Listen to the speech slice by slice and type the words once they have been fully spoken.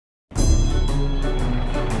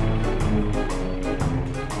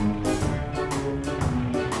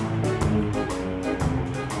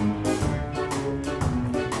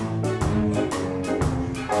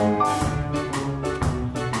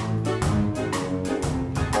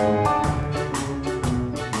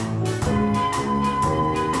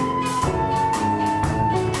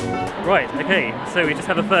Right, okay, so we just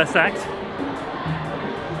have the first act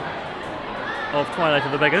of Twilight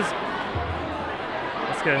of the Beggars.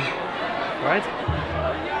 Let's go. Right.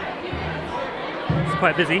 It's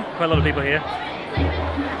quite busy, quite a lot of people here.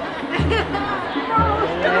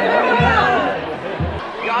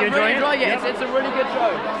 Yeah, I'm really enjoying it. Yep. It's a really good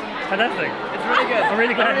show. Fantastic. It's really good. I'm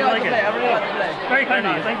really glad you like it. I really like to play. Very kind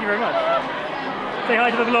of you, thank you very much. Say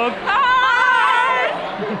hi to the vlog. Hi!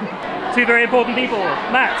 Two very important people.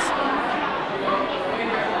 Matt.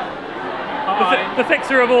 The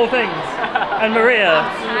fixer of all things. And Maria.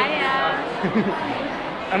 Hiya.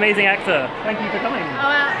 Amazing actor. Thank you for coming.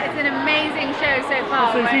 Oh, well, it's an amazing show so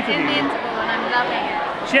far. So We're sweet of in you. the interval and I'm loving it.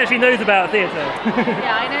 She actually knows about theatre.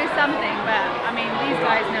 Yeah, I know something, but I mean, these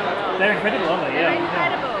guys know a lot. They're incredible, aren't they? They're Yeah.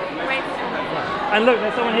 incredible. Great performance. And look,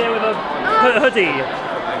 there's someone here with a hoodie.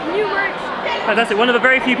 New work. Fantastic. One of the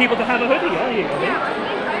very few people to have a hoodie, aren't you? I think?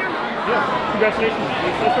 Yeah. Congratulations.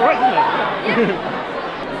 That's all right, isn't it? Yeah.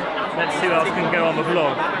 Let's see who else can go on the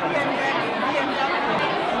vlog.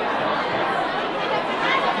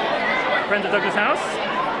 Friends of Douglas House.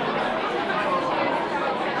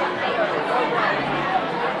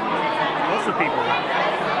 Lots of people.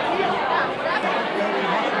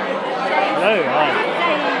 Hello, hi.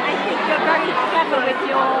 I think you're very clever with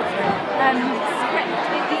your script,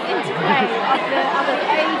 with the interplay of the other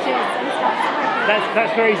pages and stuff.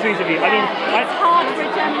 That's very sweet of you. I mean, it's hard for a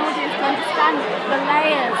German audience to understand the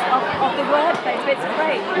layers of the wordplay, but it's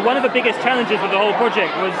great. One of the biggest challenges of the whole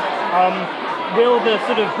project was will the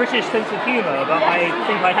sort of British sense of humour that I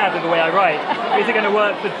think I have in the way I write, is it going to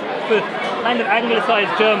work for kind of anglicised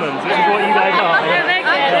Germans, which is what you guys are?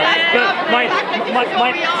 But my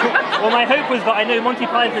hope was that I know Monty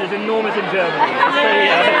Python is enormous in Germany, so,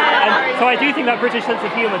 and so I do think that British sense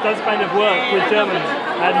of humour does kind of work with Germans,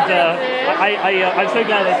 and I'm so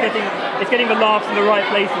glad it's getting the laughs in the right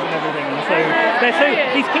places and everything, and so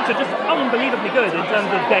these kids are just unbelievably good in terms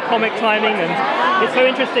of their comic timing, and it's so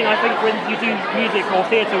interesting, I think, when you do music or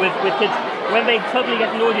theatre with kids, when they suddenly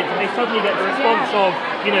get an audience and they suddenly get the response of,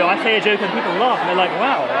 you know, I say a joke and people laugh and they're like,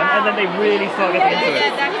 wow, and then they really start getting into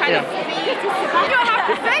it. That kind of you don't have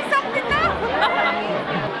to say something now.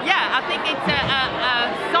 Yeah, I think it's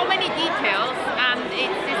so many details, and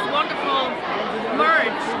it's this wonderful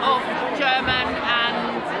merge of German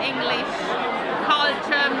and English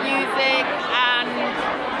culture, music, and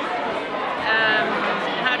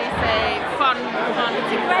how do you say, fun.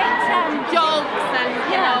 It's a great jokes and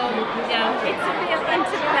it's a real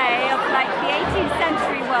interplay of like the 18th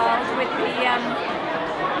century world with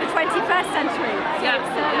the 21st century. So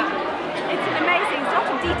it's an amazing sort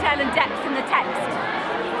of detail and depth in the text.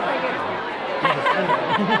 Very good.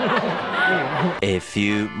 A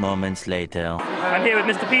few moments later. I'm here with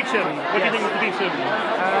Mr. Peacham. What do you think, Mr. Peacham?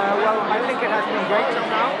 Well, I think it has been great till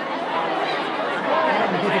now.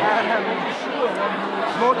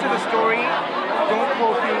 More to the story. Don't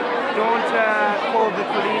call the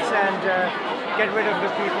police and get rid of the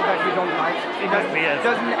people that you don't like. It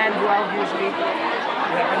doesn't end well usually.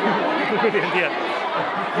 Brilliant, yeah.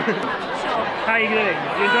 Sure. How are you doing?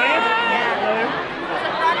 You enjoying it? Yeah. Hello?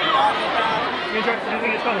 Do you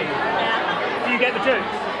think it's funny? Yeah. Do you get the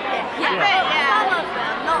jokes? Yeah. Some of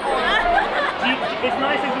them, not all of them. It's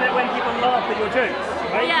nice, isn't it, when people laugh at your jokes,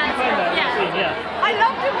 right? Yeah. You find that in the scene, I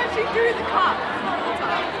loved it when she threw the cup.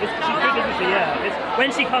 She's good, isn't she? Yeah. When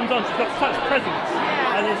she comes on, she's got such presence,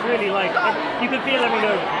 and it's really like you can feel everyone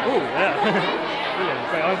go, oh yeah. Brilliant.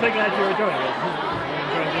 Great. I'm so glad you're enjoying it.